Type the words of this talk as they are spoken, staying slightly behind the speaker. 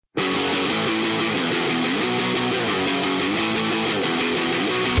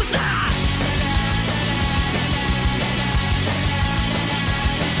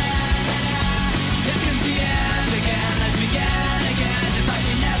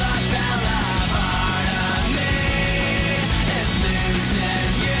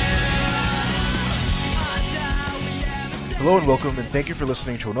Hello and welcome, and thank you for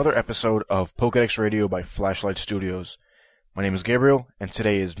listening to another episode of Pokédex Radio by Flashlight Studios. My name is Gabriel, and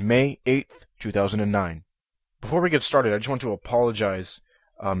today is May 8th, 2009. Before we get started, I just want to apologize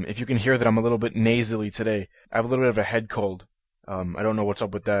if you can hear that I'm a little bit nasally today. I have a little bit of a head cold. I don't know what's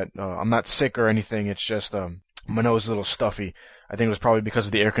up with that. I'm not sick or anything, it's just my nose is a little stuffy. I think it was probably because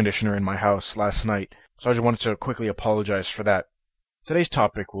of the air conditioner in my house last night, so I just wanted to quickly apologize for that. Today's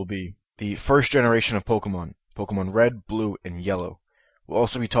topic will be the first generation of Pokemon Red, Blue, and Yellow. We'll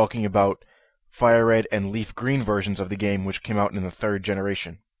also be talking about Fire Red and Leaf Green versions of the game which came out in the third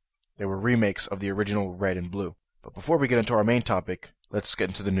generation. They were remakes of the original Red and Blue. But before we get into our main topic, let's get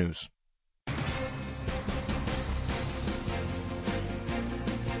into the news.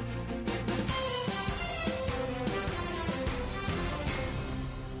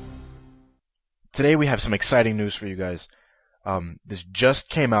 Today we have some exciting news for you guys. This just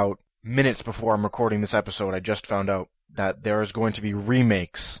came out minutes before I'm recording this episode. I just found out that there is going to be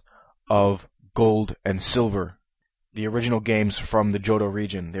remakes of Gold and Silver, the original games from the Johto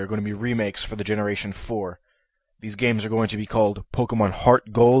region. They're going to be remakes for the Generation 4. These games are going to be called Pokemon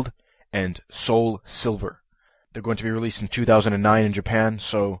Heart Gold and Soul Silver. They're going to be released in 2009 in Japan,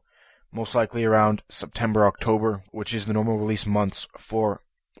 so most likely around September, October, which is the normal release months for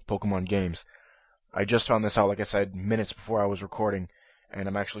Pokemon games. I just found this out, like I said, minutes before I was recording, and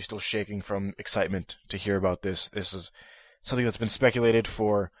I'm actually still shaking from excitement to hear about this. This is something that's been speculated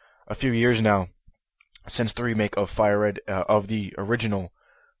for a few years now, since the remake of Fire Red, of the original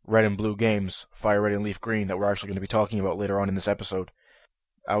Red and Blue games, Fire Red and Leaf Green, that we're actually going to be talking about later on in this episode.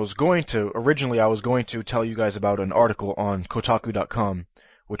 Originally I was going to tell you guys about an article on Kotaku.com,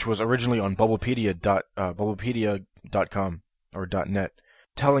 which was originally on Bubblepedia.com, or .net,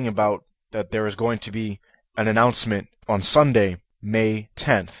 telling about that there is going to be an announcement on Sunday, May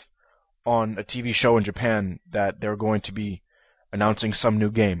 10th, on a TV show in Japan that they're going to be announcing some new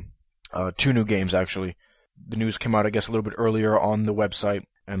game. Two new games, actually. The news came out, I guess, a little bit earlier on the website,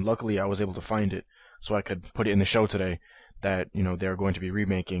 and luckily I was able to find it, so I could put it in the show today, that, they're going to be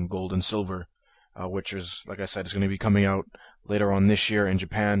remaking Gold and Silver, which is, like I said, is going to be coming out later on this year in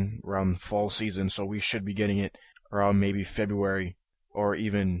Japan, around fall season, so we should be getting it around maybe February, or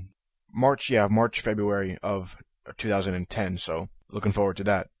even March, February of 2010, so looking forward to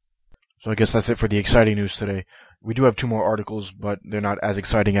that. So I guess that's it for the exciting news today. We do have two more articles, but they're not as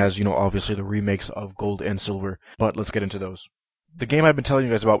exciting as, obviously the remakes of Gold and Silver, but let's get into those. The game I've been telling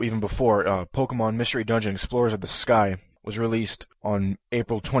you guys about even before, Pokemon Mystery Dungeon Explorers of the Sky, was released on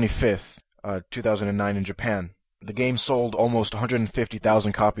April 25th, 2009 in Japan. The game sold almost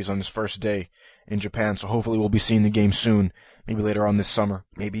 150,000 copies on its first day in Japan, so hopefully we'll be seeing the game soon, maybe later on this summer,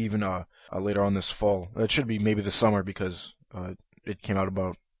 maybe even later on this fall. It should be maybe this summer because it came out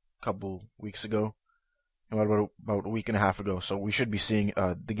about a couple weeks ago, about a week and a half ago, so we should be seeing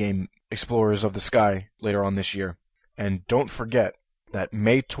the game Explorers of the Sky later on this year. And don't forget that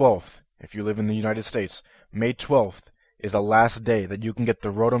May 12th, if you live in the United States, May 12th is the last day that you can get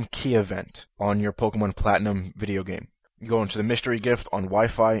the Rotom Key event on your Pokemon Platinum video game. You go into the mystery gift on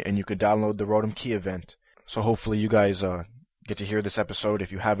Wi-Fi and you can download the Rotom Key event. So hopefully you guys get to hear this episode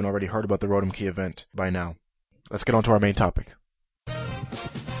if you haven't already heard about the Rotom Key event by now. Let's get on to our main topic.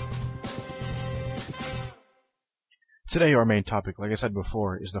 Today our main topic, like I said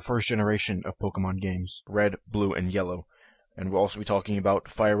before, is the first generation of Pokemon games, Red, Blue, and Yellow. And we'll also be talking about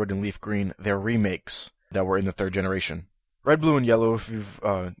Fire Red and Leaf Green, their remakes that were in the third generation. Red, Blue, and Yellow, if you've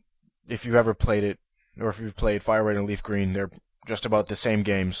ever played it, or if you've played Fire Red and Leaf Green, they're just about the same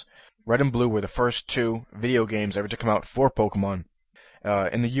games. Red and Blue were the first two video games ever to come out for Pokemon.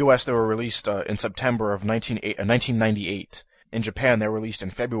 In the US, they were released in September of 1998. In Japan, they were released in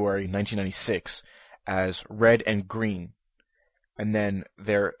February 1996 as Red and Green. And then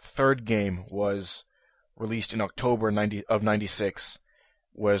their third game was released in October of 96,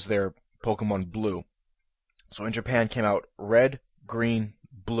 was their Pokemon Blue. So in Japan came out Red, Green,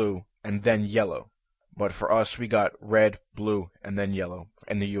 Blue, and then Yellow. But for us, we got Red, Blue, and then Yellow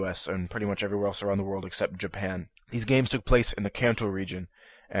in the US and pretty much everywhere else around the world except Japan. These games took place in the Kanto region,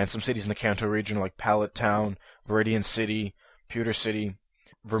 and some cities in the Kanto region like Pallet Town, Viridian City, Pewter City,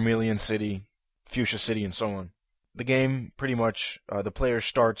 Vermilion City, Fuchsia City, and so on. The game, pretty much, the player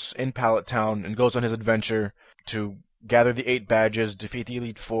starts in Pallet Town and goes on his adventure to gather the 8 badges, defeat the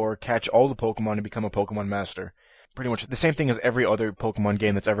Elite Four, catch all the Pokemon, and become a Pokemon Master. Pretty much the same thing as every other Pokemon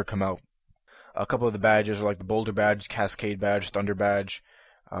game that's ever come out. A couple of the badges are like the Boulder Badge, Cascade Badge, Thunder Badge.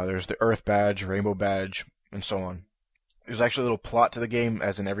 There's the Earth Badge, Rainbow Badge, and so on. There's actually a little plot to the game,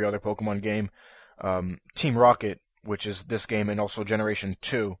 as in every other Pokemon game. Team Rocket, which is this game, and also Generation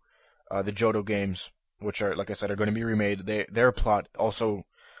 2, the Johto games, which are, like I said, are going to be remade. Their plot also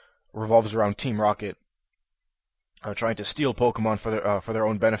revolves around Team Rocket trying to steal Pokemon for their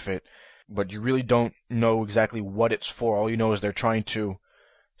own benefit, but you really don't know exactly what it's for. All you know is they're trying to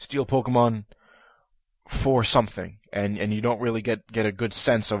steal Pokemon for something, and you don't really get a good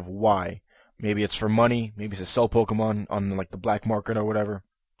sense of why. Maybe it's for money, maybe it's to sell Pokemon on like the black market or whatever,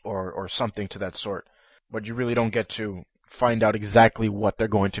 or something to that sort. But you really don't get to find out exactly what they're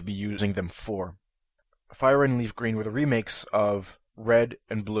going to be using them for. Fire Red and Leaf Green were the remakes of Red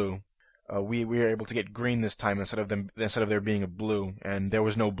and Blue. We were able to get green this time instead of there being a blue, and there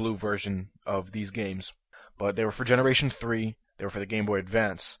was no blue version of these games. But they were for Generation 3, they were for the Game Boy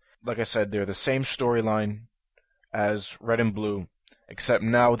Advance. Like I said, they're the same storyline as Red and Blue, except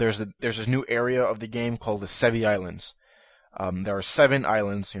now there's this new area of the game called the Sevii Islands. There are 7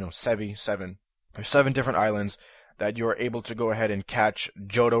 islands, Sevii, 7. There's 7 different islands that you are able to go ahead and catch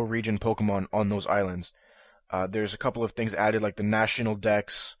Johto region Pokemon on those islands. There's a couple of things added, like the national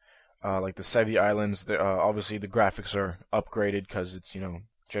dex, like the Sevii Islands. Obviously, the graphics are upgraded because it's,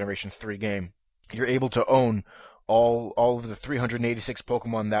 Generation 3 game. You're able to own all of the 386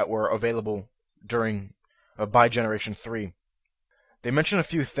 Pokemon that were available during by Generation 3. They mention a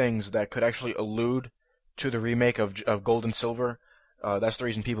few things that could actually allude to the remake of Gold and Silver. That's the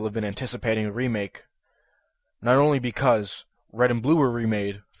reason people have been anticipating a remake. Not only because Red and Blue were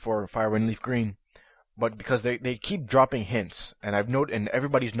remade for Fire Red and Leaf Green, but because they keep dropping hints, and and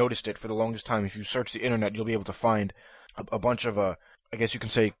everybody's noticed it for the longest time. If you search the internet, you'll be able to find a bunch of I guess you can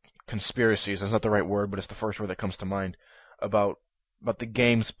say conspiracies. That's not the right word, but it's the first word that comes to mind about the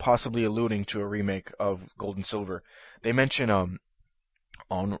games possibly alluding to a remake of Gold and Silver. They mention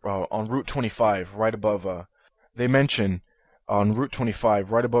on Route 25, right above they mention on Route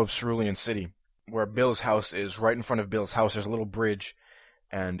 25, right above Cerulean City, where Bill's house is. Right in front of Bill's house, there's a little bridge.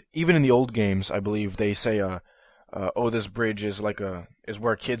 And even in the old games, I believe they say, this bridge is is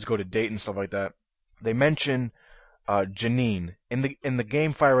where kids go to date and stuff like that. They mention Janine in the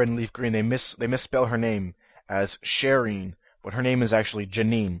game Fire Red and Leaf Green. They misspell her name as Shireen, but her name is actually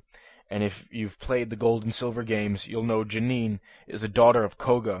Janine. And if you've played the Gold and Silver games, you'll know Janine is the daughter of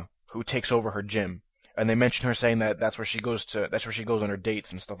Koga, who takes over her gym. And they mention her saying that's where she goes on her dates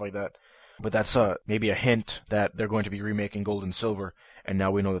and stuff like that. But that's maybe a hint that they're going to be remaking Gold and Silver, and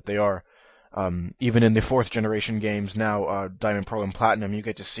now we know that they are. Even in the 4th generation games now, Diamond, Pearl, and Platinum, you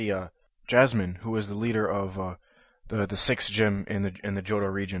get to see Jasmine, who is the leader of the 6th gym in the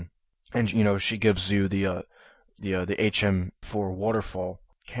Johto region, and she gives you the HM4 waterfall.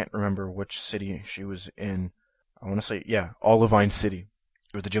 Can't remember which city she was in. I want to say Olivine City.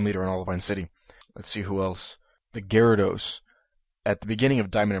 You're the gym leader in Olivine City. Let's see who else. The Gyarados. At the beginning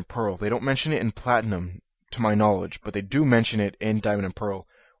of Diamond and Pearl. They don't mention it in Platinum, to my knowledge, but they do mention it in Diamond and Pearl.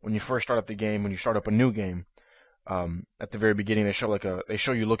 When you first start up the game, when you start up a new game, at the very beginning they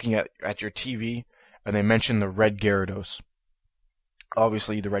show you looking at your TV, and they mention the Red Gyarados.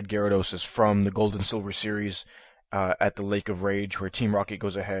 Obviously, the Red Gyarados is from the Gold and Silver series at the Lake of Rage, where Team Rocket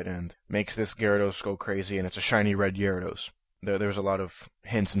goes ahead and makes this Gyarados go crazy, and it's a shiny red Gyarados. There's a lot of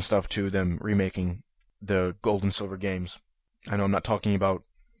hints and stuff to them remaking the Gold and Silver games. I know I'm not talking about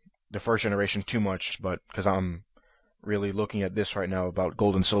the 1st generation too much, but because I'm really looking at this right now about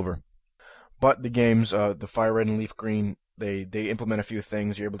Gold and Silver. But the games, the Fire Red and Leaf Green, they implement a few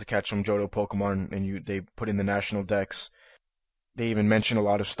things. You're able to catch some Johto Pokemon, and they put in the national dex. They even mention a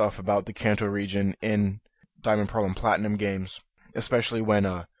lot of stuff about the Kanto region in Diamond, Pearl, and Platinum games, especially when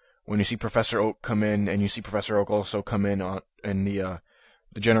you see Professor Oak come in, and you see Professor Oak also come in the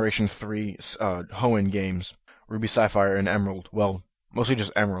Generation 3 Hoenn games. Ruby, Sapphire, and Emerald. Well, mostly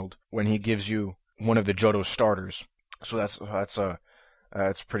just Emerald. When he gives you one of the Johto starters, so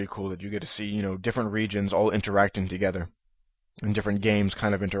that's pretty cool that you get to see different regions all interacting together, and different games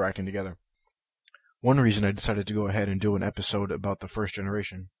kind of interacting together. One reason I decided to go ahead and do an episode about the 1st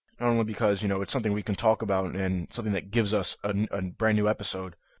generation, not only because it's something we can talk about and something that gives us a brand new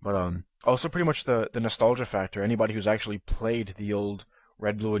episode, but also pretty much the nostalgia factor. Anybody who's actually played the old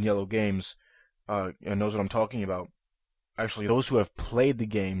Red, Blue, and Yellow games knows what I'm talking about. Actually, those who have played the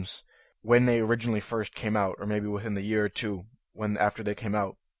games when they originally first came out, or maybe within the year or two after they came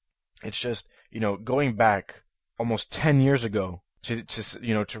out, it's just going back almost 10 years ago to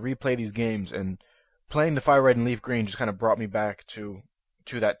replay these games, and playing the Fire Red and Leaf Green just kind of brought me back to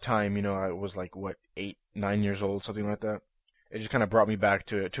that time. I was like 8, 9 years old, something like that. It just kind of brought me back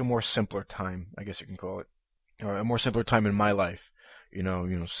to a more simpler time, I guess you can call it, or a more simpler time in my life.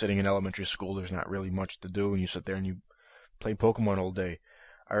 Sitting in elementary school, there's not really much to do, and you sit there and you play Pokemon all day.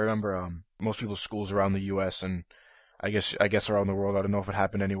 I remember most people's schools around the U.S. and I guess around the world. I don't know if it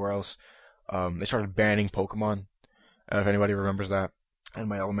happened anywhere else. they started banning Pokemon. If anybody remembers that. In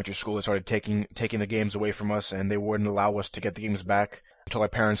my elementary school, they started taking the games away from us, and they wouldn't allow us to get the games back until our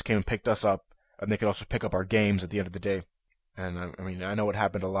parents came and picked us up, and they could also pick up our games at the end of the day. And I mean, I know it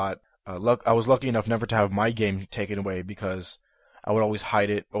happened a lot. I was lucky enough never to have my game taken away because I would always hide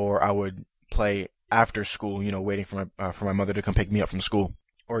it, or I would play after school, waiting for my mother to come pick me up from school,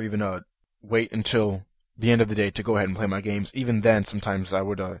 or even wait until the end of the day to go ahead and play my games. Even then, sometimes I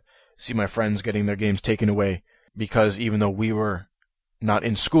would see my friends getting their games taken away because even though we were not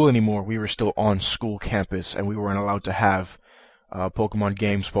in school anymore, we were still on school campus, and we weren't allowed to have Pokemon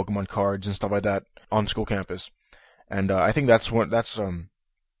games, Pokemon cards, and stuff like that on school campus. And I think that's one of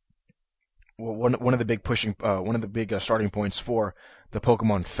the big starting points for the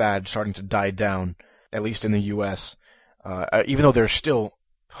Pokemon fad starting to die down, at least in the U.S. Even though there's still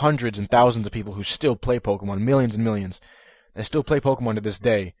hundreds and thousands of people who still play Pokemon, millions and millions, they still play Pokemon to this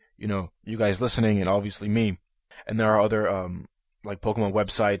day. You guys listening, and obviously me. And there are other like Pokemon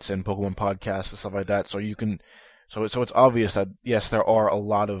websites and Pokemon podcasts and stuff like that. So so it's obvious that yes, there are a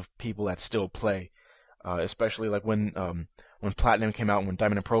lot of people that still play, especially like when Platinum came out, and when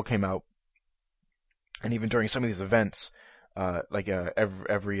Diamond and Pearl came out, and even during some of these events, every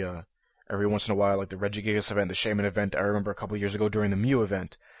once in a while, like the Regigigas event, the Shaman event. I remember a couple of years ago during the Mew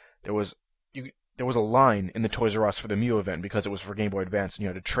event, there was a line in the Toys R Us for the Mew event because it was for Game Boy Advance, and you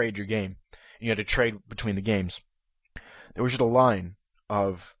had to trade your game. You had to trade between the games. There was just a line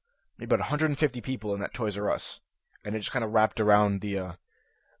of maybe about 150 people in that Toys R Us, and it just kind of wrapped around the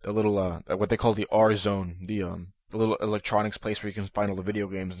little what they call the R zone, the little electronics place where you can find all the video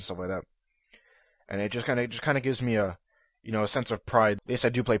games and stuff like that. And it just kind of gives me a sense of pride. Yes, I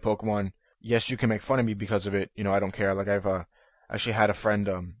do play Pokemon. Yes, you can make fun of me because of it. I don't care. Like I've actually had a friend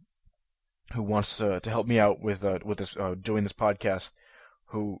who wants to help me out with this doing this podcast,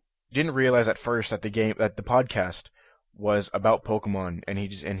 who didn't realize at first that the podcast was about Pokemon, and he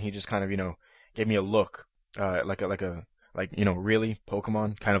just kind of gave me a look, like really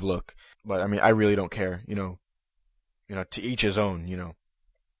Pokemon kind of look. But I mean, I really don't care. To each his own.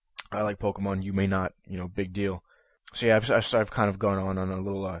 I like Pokemon, you may not. Big deal. So yeah, I've kind of gone on a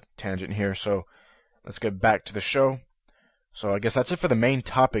little tangent here. So let's get back to the show. So I guess that's it for the main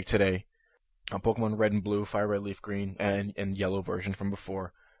topic today. Pokemon Red and Blue, Fire Red, Leaf Green, and Yellow version from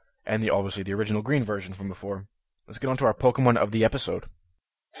before, and obviously the original Green version from before. Let's get on to our Pokemon of the episode.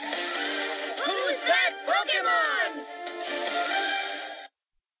 Who's that Pokemon?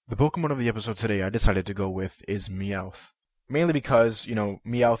 The Pokemon of the episode today I decided to go with is Meowth. Mainly because,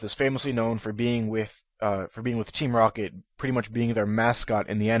 Meowth is famously known for being with Team Rocket, pretty much being their mascot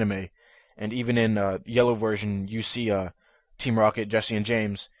in the anime. And even in Yellow version, you see Team Rocket, Jesse and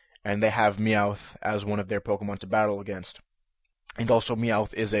James, and they have Meowth as one of their Pokemon to battle against. And also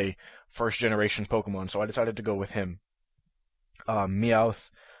Meowth is a first-generation Pokemon, so I decided to go with him. Meowth,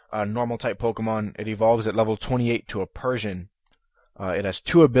 normal type Pokemon, it evolves at level 28 to a Persian. It has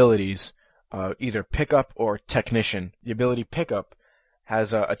two abilities, either Pickup or Technician. The ability Pickup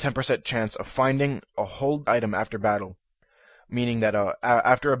has a 10% chance of finding a hold item after battle, meaning that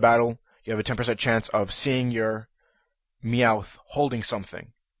after a battle, you have a 10% chance of seeing your Meowth holding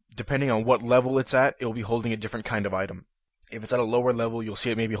something. Depending on what level it's at, it will be holding a different kind of item. If it's at a lower level, you'll see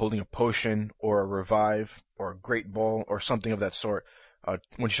it maybe holding a potion, or a revive, or a great ball, or something of that sort. When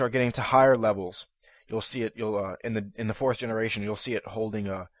you start getting to higher levels, you'll see it. In the fourth generation, you'll see it holding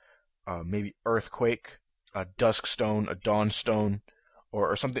a maybe Earthquake, a Dusk Stone, a Dawn Stone,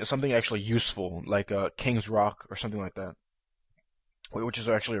 or something actually useful, like a King's Rock or something like that, which is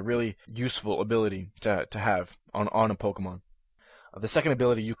actually a really useful ability to have on a Pokemon. The second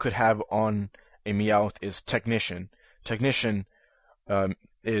ability you could have on a Meowth is Technician. Technician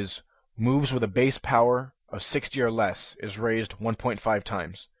is moves with a base power of 60 or less is raised 1.5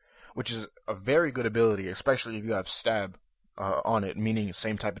 times, which is a very good ability, especially if you have Stab on it, meaning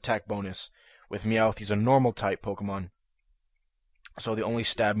same type attack bonus. With Meowth, he's a normal type Pokemon, so the only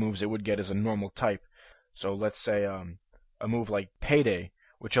Stab moves it would get is a normal type. So let's say a move like Payday,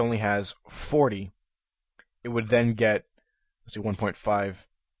 which only has 40, it would then get, let's see, 1.5,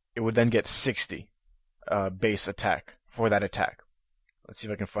 it would then get 60 base attack for that attack. Let's see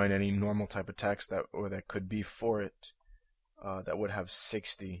if I can find any normal type attacks that could be for it that would have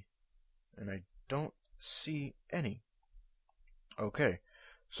 60, and I don't see any. Okay,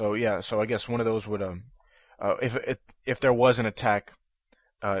 so yeah, so I guess one of those would if there was an attack,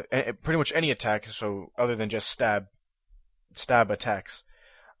 pretty much any attack, so other than just stab attacks,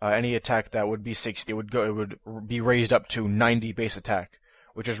 any attack that would be 60 it would be raised up to 90 base attack,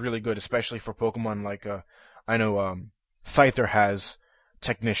 which is really good, especially for Pokemon like I know Scyther has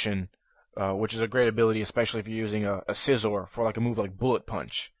Technician, which is a great ability, especially if you're using a Scizor for like a move like Bullet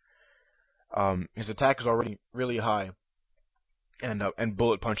Punch. His attack is already really high, and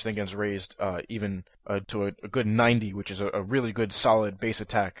Bullet Punch then gets raised even to a good 90, which is a really good solid base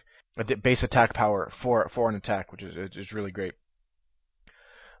attack, base attack power for an attack, which is really great.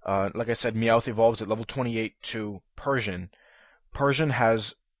 Like I said, Meowth evolves at level 28 to Persian. Persian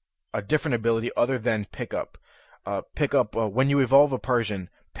has a different ability other than Pickup. Pickup, when you evolve a Persian,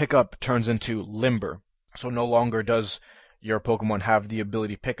 Pickup turns into Limber. So no longer does your Pokemon have the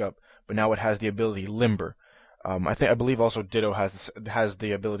ability Pickup, but now it has the ability Limber. I believe also Ditto has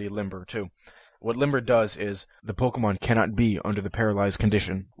the ability Limber too. What Limber does is the Pokemon cannot be under the paralyzed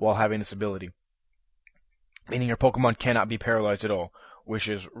condition while having this ability, meaning your Pokemon cannot be paralyzed at all, which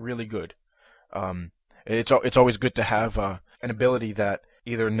is really good. It's always good to have an ability that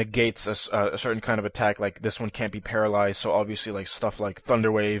either negates a certain kind of attack, like this one can't be paralyzed, so obviously like stuff like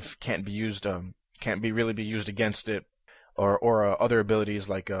Thunder Wave can't be used, can't really be used against it, or other abilities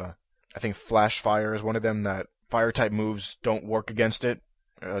like I think Flash Fire is one of them, that fire type moves don't work against it,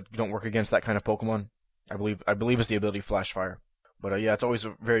 don't work against that kind of Pokemon. I believe it's the ability Flash Fire. But yeah, it's always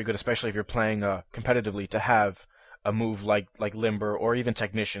very good, especially if you're playing competitively, to have a move like Limber or even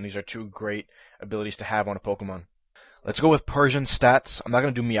Technician. These are two great abilities to have on a Pokemon. Let's go with Persian stats. I'm not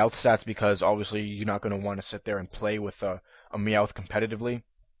going to do Meowth stats because obviously you're not going to want to sit there and play with a Meowth competitively.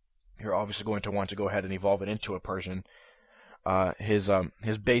 You're obviously going to want to go ahead and evolve it into a Persian. His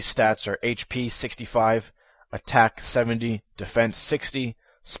base stats are HP 65, Attack 70, Defense 60,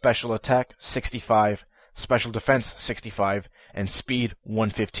 Special Attack 65, Special Defense 65, and Speed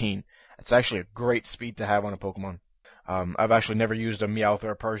 115. It's actually a great speed to have on a Pokemon. I've actually never used a Meowth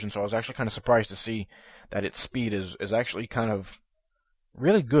or a Persian, so I was actually kind of surprised to see that its speed is actually kind of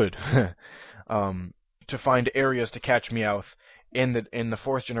really good. To find areas to catch Meowth in the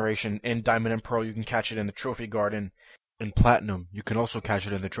fourth generation, in Diamond and Pearl, you can catch it in the Trophy Garden. In Platinum, you can also catch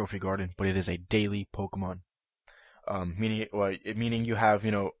it in the Trophy Garden, but it is a daily Pokemon. Meaning you have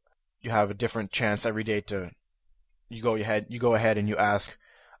a different chance every day to you go ahead and you ask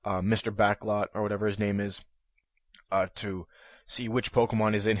Mr. Backlot or whatever his name is to see which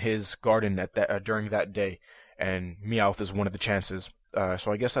Pokemon is in his garden during that day, and Meowth is one of the chances.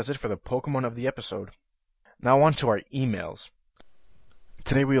 So I guess that's it for the Pokemon of the episode. Now on to our emails.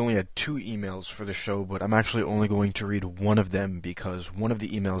 Today we only had 2 emails for the show, but I'm actually only going to read one of them because one of the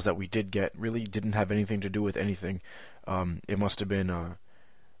emails that we did get really didn't have anything to do with anything. It must have been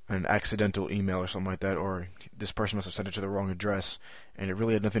an accidental email or something like that, or this person must have sent it to the wrong address, and it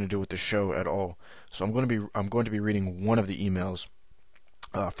really had nothing to do with the show at all. So I'm going to be reading one of the emails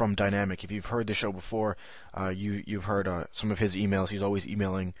from Dynamic. If you've heard the show before, you've heard some of his emails. He's always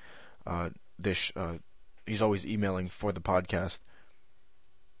emailing he's always emailing for the podcast.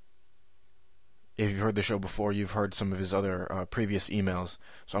 If you've heard the show before, you've heard some of his other previous emails.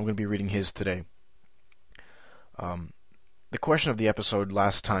 So I'm going to be reading his today. The question of the episode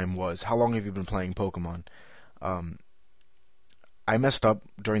last time was, how long have you been playing Pokemon? I messed up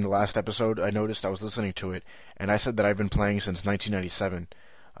during the last episode. I noticed I was listening to it, and I said that I've been playing since 1997.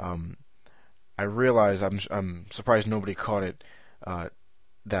 I realized I'm surprised nobody caught it,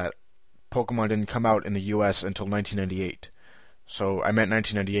 that Pokemon didn't come out in the U.S. until 1998. So I meant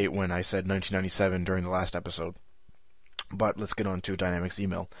 1998 when I said 1997 during the last episode. But let's get on to Dynamic's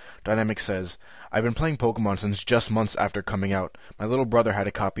email. Dynamic says, I've been playing Pokemon since just months after coming out. My little brother had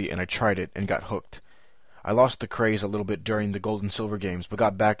a copy and I tried it and got hooked. I lost the craze a little bit during the Gold and Silver games, but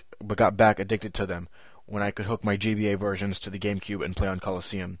got back addicted to them when I could hook my GBA versions to the GameCube and play on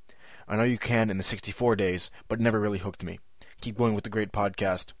Coliseum. I know you can in the 64 days, but it never really hooked me. Keep going with the great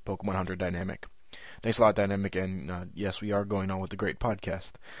podcast, Pokemon Hunter Dynamic. Thanks a lot, Dynamic, and yes, we are going on with the great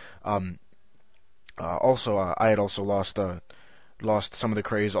podcast. I had also lost some of the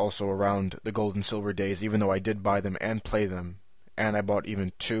craze also around the Gold and Silver days, even though I did buy them and play them, and I bought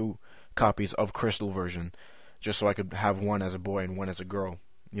even 2 copies of Crystal version, just so I could have one as a boy and one as a girl.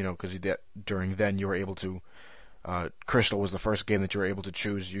 Because during then you were able to. Crystal was the first game that you were able to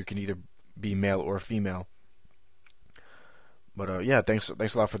choose. You can either be male or female. But yeah, thanks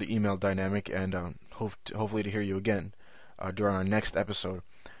a lot for the email, Dynamic, and hopefully to hear you again during our next episode.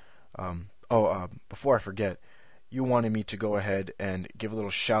 Before I forget, you wanted me to go ahead and give a little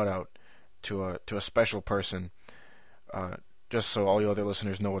shout out to a special person, just so all you other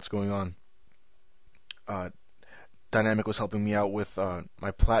listeners know what's going on. Dynamic was helping me out with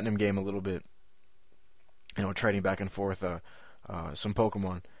my Platinum game a little bit, trading back and forth some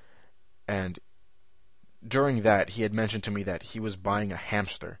Pokemon, and during that he had mentioned to me that he was buying a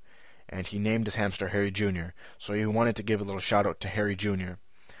hamster, and he named his hamster Harry Jr., so he wanted to give a little shout out to Harry Jr.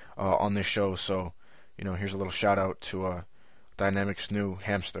 on this show. So, here's a little shout out to Dynamic's new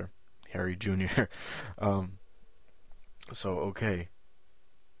hamster, Harry Jr. Okay.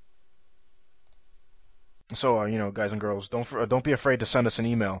 So, guys and girls, don't be afraid to send us an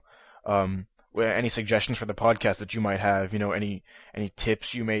email. With any suggestions for the podcast that you might have, any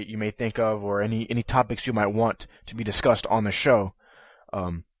tips you may think of, or any topics you might want to be discussed on the show.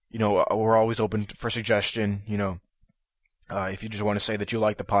 We're always open for suggestion. If you just want to say that you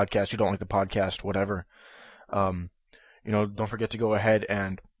like the podcast, you don't like the podcast, whatever. Don't forget to go ahead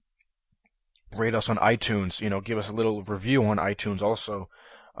and rate us on iTunes. Give us a little review on iTunes also.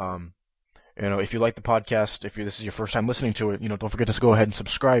 If you like the podcast, if this is your first time listening to it, don't forget to go ahead and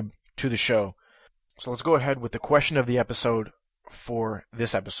subscribe to the show. So let's go ahead with the question of the episode for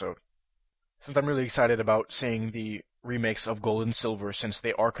this episode. Since I'm really excited about seeing the remakes of Gold and Silver, since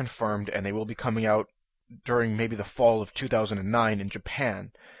they are confirmed and they will be coming out during maybe the fall of 2009 in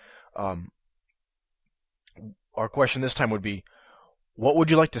Japan, our question this time would be, what would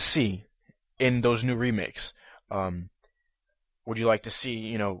you like to see in those new remakes? Would you like to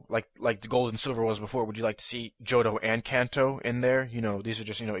see, like the Gold and Silver was before, would you like to see Johto and Kanto in there? These are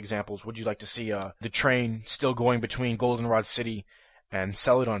just, examples. Would you like to see the train still going between Goldenrod City and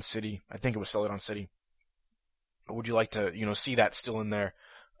Celadon City? I think it was Celadon City. Would you like to, see that still in there?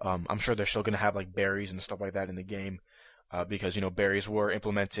 I'm sure they're still going to have like berries and stuff like that in the game, because, berries were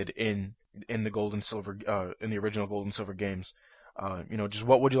implemented in the Gold and Silver, in the original Gold and Silver games. Just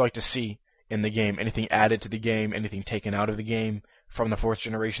what would you like to see in the game? Anything added to the game? Anything taken out of the game from the 4th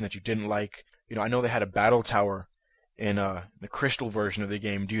generation that you didn't like? I know they had a battle tower in the Crystal version of the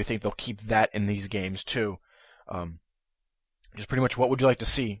game. Do you think they'll keep that in these games too? Just pretty much, what would you like to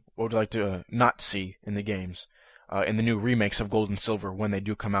see? What would you like to not see in the games, in the new remakes of Gold and Silver when they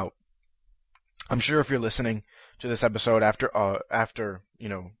do come out? I'm sure if you're listening to this episode after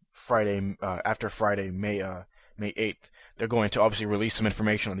Friday, May 8th, they're going to obviously release some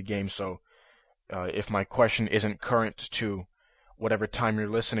information on the game. So if my question isn't current to whatever time you're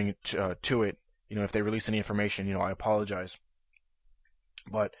listening to it, if they release any information, I apologize.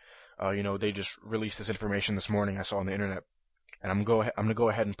 But they just released this information this morning. I saw on the internet, and I'm gonna go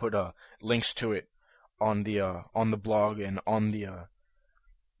ahead and put links to it on the blog and on the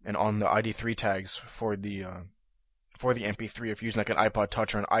ID3 tags for the MP3. If you're using like an iPod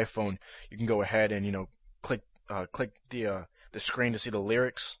Touch or an iPhone, you can go ahead and click the screen to see the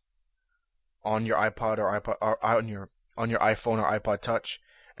lyrics on your iPod or on your iPhone or iPod Touch,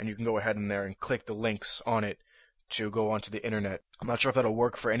 and you can go ahead in there and click the links on it to go onto the internet. I'm not sure if that'll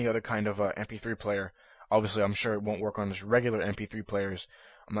work for any other kind of MP3 player. Obviously, I'm sure it won't work on just regular MP3 players.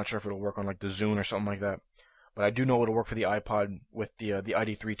 I'm not sure if it'll work on like the Zune or something like that. But I do know it'll work for the iPod with the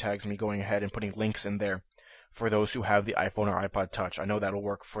ID3 tags, and me going ahead and putting links in there for those who have the iPhone or iPod Touch. I know that'll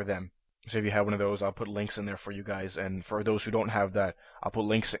work for them. So if you have one of those, I'll put links in there for you guys. And for those who don't have that, I'll put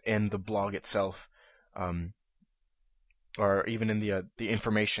links in the blog itself, or even in the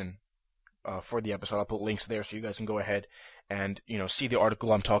information for the episode. I'll put links there so you guys can go ahead and see the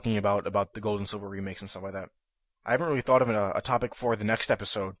article I'm talking about the Gold and Silver remakes and stuff like that. I haven't really thought of a topic for the next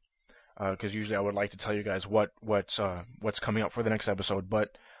episode, because usually I would like to tell you guys what's coming up for the next episode,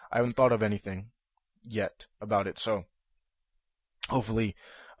 but I haven't thought of anything yet about it. So hopefully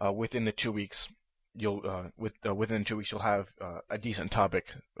within the 2 weeks within 2 weeks you'll have a decent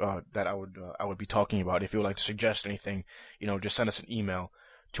topic that I would be talking about. If you would like to suggest anything, just send us an email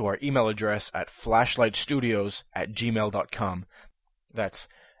to our email address at flashlightstudios@gmail.com. That's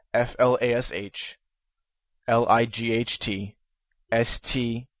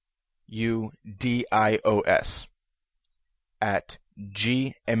FLASHLIGHTSTUDIOS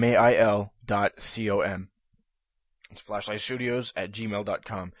 @gmail.com. It's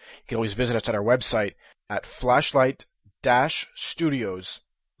flashlightstudios@gmail.com. You can always visit us at our website at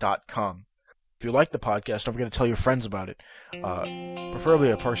flashlight-studios.com. If you like the podcast, don't forget to tell your friends about it.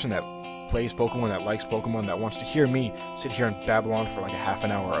 Preferably a person that plays Pokemon, that likes Pokemon, that wants to hear me sit here and babble on for like a half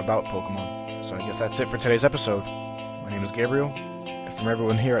an hour about Pokemon. So I guess that's it for today's episode. My name is Gabriel, and from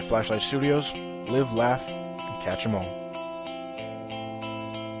everyone here at Flashlight Studios, live, laugh, and catch 'em all.